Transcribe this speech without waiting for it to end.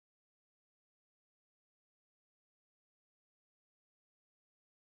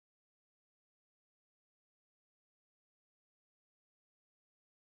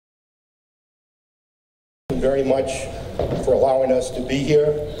very much for allowing us to be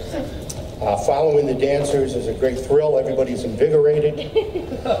here. Following the dancers is a great thrill. Everybody's invigorated.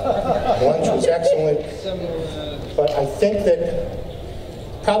 Lunch was excellent. But I think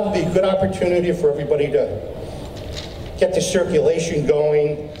that probably a good opportunity for everybody to get the circulation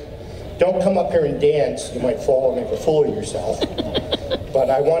going. Don't come up here and dance. You might fall and make a fool of yourself. But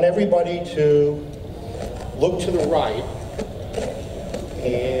I want everybody to look to the right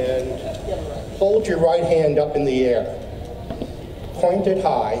and hold your right hand up in the air. Point it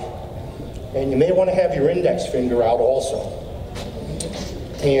high, and you may want to have your index finger out also.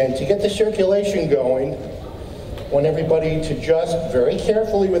 And to get the circulation going, I want everybody to just very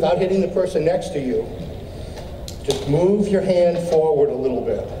carefully, without hitting the person next to you, just move your hand forward a little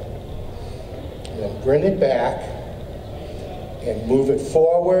bit. And then bring it back, and move it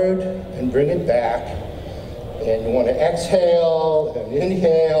forward, and bring it back. And you want to exhale and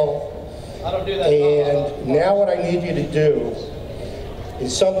inhale. I don't do that. And now what I need you to do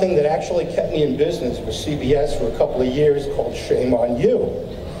is something that actually kept me in business with CBS for a couple of years called Shame on You.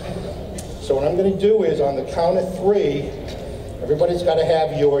 So what I'm going to do is on the count of 3, everybody's got to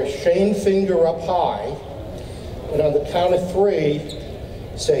have your shame finger up high. And on the count of 3,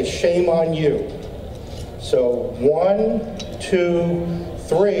 say shame on you. So 1, 2,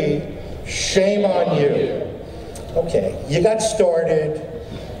 3, shame on you. Okay, you got started.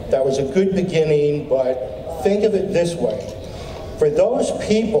 That was a good beginning, but think of it this way. For those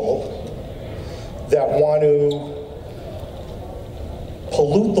people that want to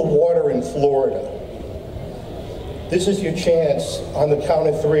pollute the water in Florida, this is your chance on the count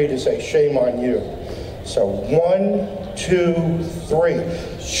of 3 to say shame on you. So 1, 2, 3.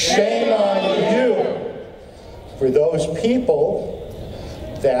 Shame on you. For those people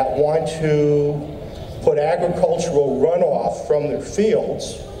that want to put agricultural runoff from their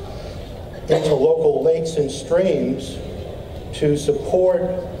fields into local lakes and streams to support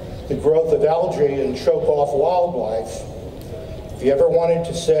the growth of algae and choke off wildlife. If you ever wanted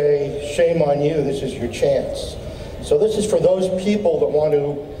to say shame on you, this is your chance. So this is for those people that want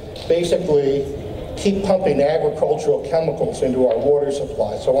to basically keep pumping agricultural chemicals into our water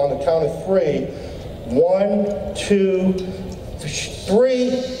supply. So on the count of 3, 1, 2,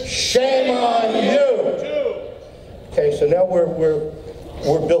 3, shame on you. Okay, so now we're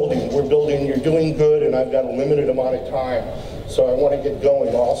building, you're doing good, and I've got a limited amount of time, so I want to get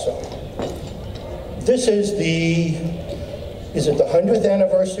going also. This is it the 100th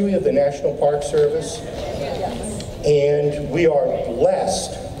anniversary of the National Park Service? Yes. And we are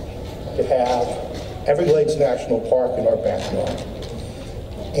blessed to have Everglades National Park in our backyard.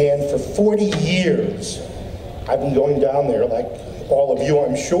 And for 40 years, I've been going down there, like all of you,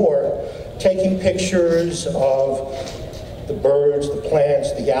 I'm sure, taking pictures of the birds, the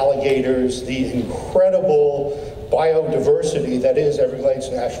plants, the alligators, the incredible biodiversity that is Everglades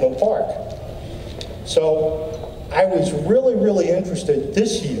National Park. So I was really interested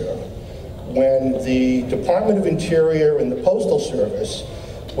this year when the Department of Interior and the Postal Service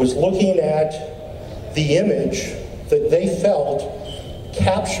was looking at the image that they felt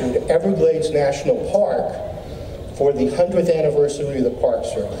captured Everglades National Park for the 100th anniversary of the Park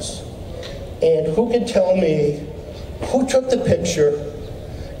Service. And who could tell me who took the picture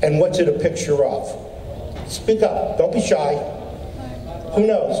and what's it a picture of? Speak up, don't be shy. Who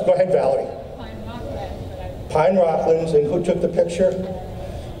knows? Go ahead, Valerie. Pine Rocklands, and who took the picture?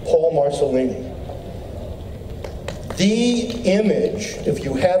 Paul Marcellini. The image, if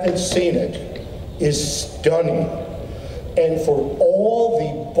you haven't seen it, is stunning. And for all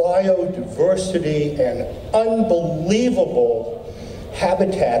the biodiversity and unbelievable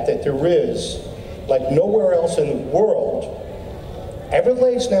habitat that there is, like nowhere else in the world,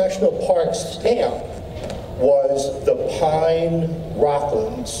 Everglades National Park's stamp was the Pine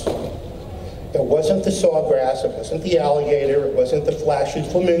Rocklands. It wasn't the sawgrass, it wasn't the alligator, it wasn't the flashing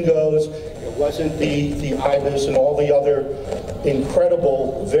flamingos, it wasn't the ibis and all the other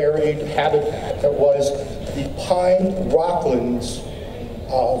incredible varied habitat. It was the Pine Rocklands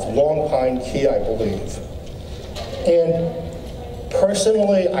of Long Pine Key, I believe. And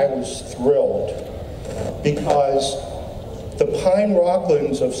personally, I was thrilled because the Pine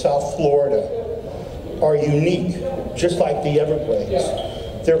Rocklands of South Florida are unique, just like the Everglades.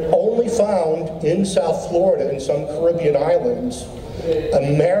 They're only found in South Florida and some Caribbean islands.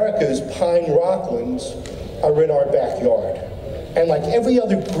 America's Pine Rocklands are in our backyard. And like every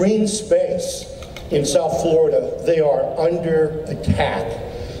other green space in South Florida, they are under attack.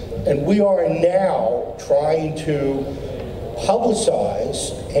 And we are now trying to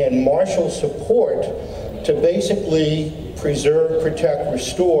publicize and marshal support to basically preserve, protect,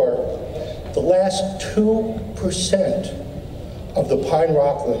 restore the last 2% of the pine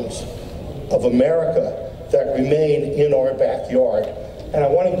rocklands of America that remain in our backyard. And I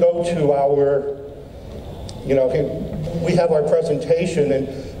want to go to our, we have our presentation, and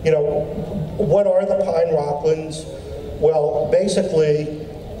what are the pine rocklands? Well, basically,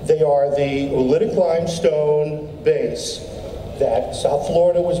 they are the oolitic limestone base that South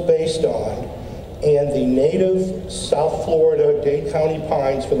Florida was based on, and the native South Florida Dade County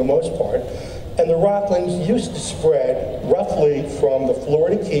pines for the most part. And the Rocklands used to spread roughly from the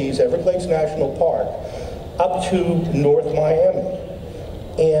Florida Keys, Everglades National Park, up to North Miami.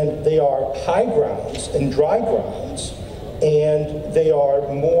 And they are high grounds and dry grounds, and they are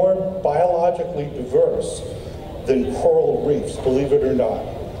more biologically diverse than coral reefs, believe it or not.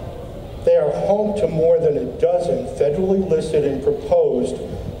 They are home to more than a dozen federally listed and proposed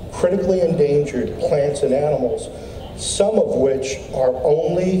critically endangered plants and animals, some of which are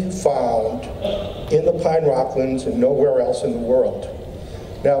only found in the Pine Rocklands and nowhere else in the world.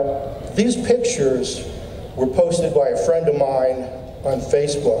 Now, these pictures were posted by a friend of mine on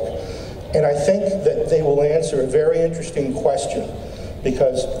Facebook, and I think that they will answer a very interesting question,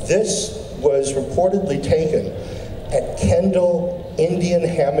 because this was reportedly taken at Kendall Indian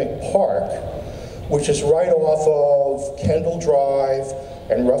Hammock Park, which is right off of Kendall Drive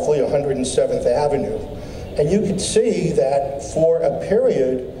and roughly 107th Avenue. And you can see that for a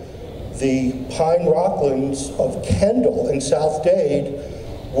period, the Pine Rocklands of Kendall and South Dade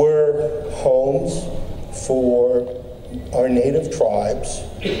were homes for our native tribes,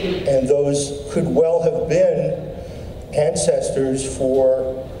 and those could well have been ancestors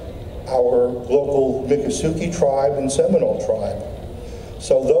for our local Miccosukee tribe and Seminole tribe.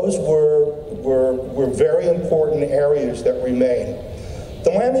 So those were very important areas that remain.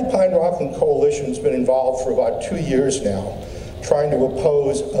 The Miami Pine Rockland Coalition has been involved for about 2 years now, trying to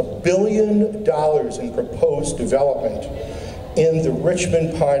oppose $1 billion in proposed development in the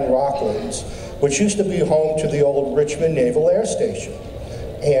Richmond Pine Rocklands, which used to be home to the old Richmond Naval Air Station.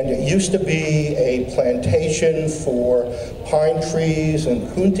 And it used to be a plantation for pine trees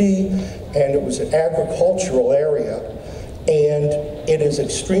and kunti, and it was an agricultural area. And it is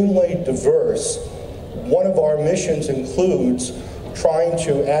extremely diverse. One of our missions includes trying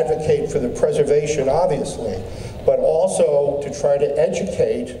to advocate for the preservation, obviously, but also to try to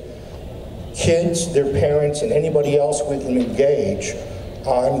educate kids, their parents, and anybody else we can engage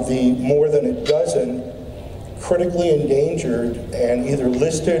on the more than a dozen critically endangered and either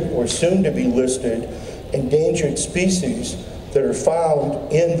listed or soon to be listed endangered species that are found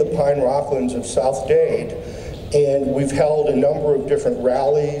in the Pine Rocklands of South Dade. And we've held a number of different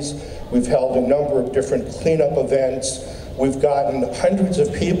rallies, we've held a number of different cleanup events, we've gotten hundreds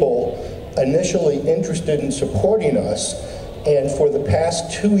of people initially interested in supporting us, and for the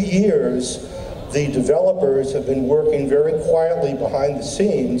past 2 years, the developers have been working very quietly behind the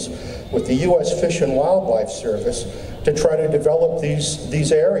scenes with the U.S. Fish and Wildlife Service to try to develop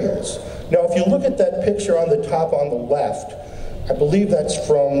these areas. Now, if you look at that picture on the top on the left, I believe that's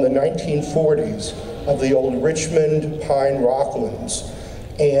from the 1940s of the old Richmond Pine Rocklands.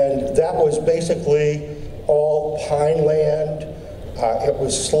 And that was basically all pine land. It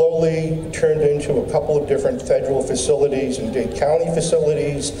was slowly turned into a couple of different federal facilities and Dade County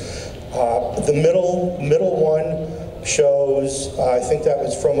facilities. The middle one shows, I think that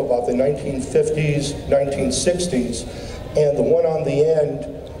was from about the 1950s, 1960s, and the one on the end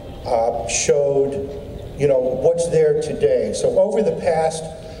showed, what's there today. So over the past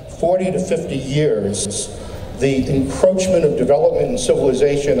 40 to 50 years, the encroachment of development and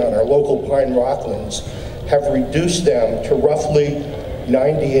civilization on our local Pine Rocklands have reduced them to roughly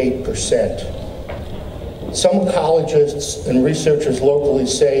 98%. Some ecologists and researchers locally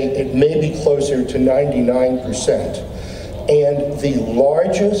say it may be closer to 99%. And the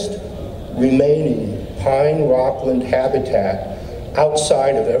largest remaining pine rockland habitat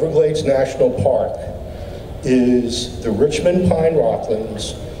outside of Everglades National Park is the Richmond Pine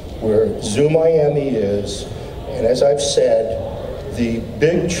Rocklands, where Zoo Miami is. And as I've said, the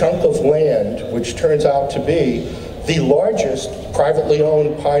big chunk of land, which turns out to be the largest privately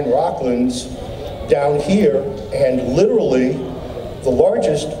owned pine rocklands down here, and literally the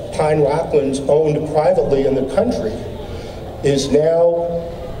largest pine rocklands owned privately in the country, is now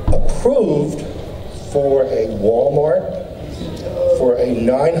approved for a Walmart, for a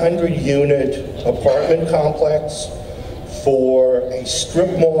 900-unit apartment complex, for a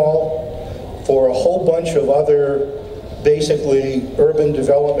strip mall, for a whole bunch of other basically urban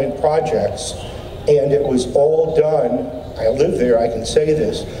development projects. And it was all done, I live there, I can say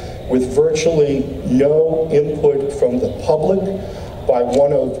this, with virtually no input from the public by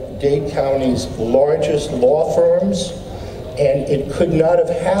one of Dade County's largest law firms, and it could not have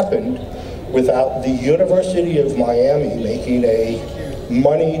happened without the University of Miami making a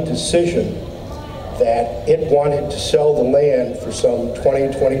money decision that it wanted to sell the land for some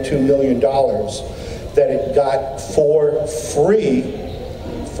 $22 million that it got for free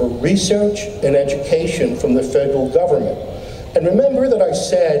for research and education from the federal government. And remember that I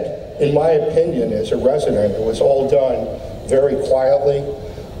said, in my opinion, as a resident, it was all done very quietly.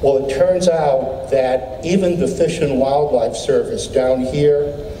 Well, it turns out that even the Fish and Wildlife Service down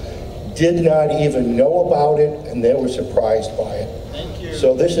here did not even know about it, and they were surprised by it. Thank you.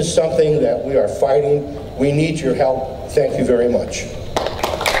 So this is something that we are fighting. We need your help. Thank you very much.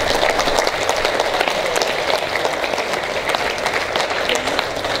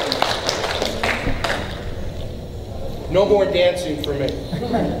 No more dancing for me.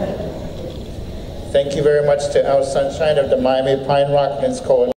 Thank you very much to Our Sunshine of the Miami Pine Rocklands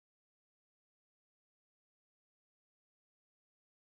Coalition.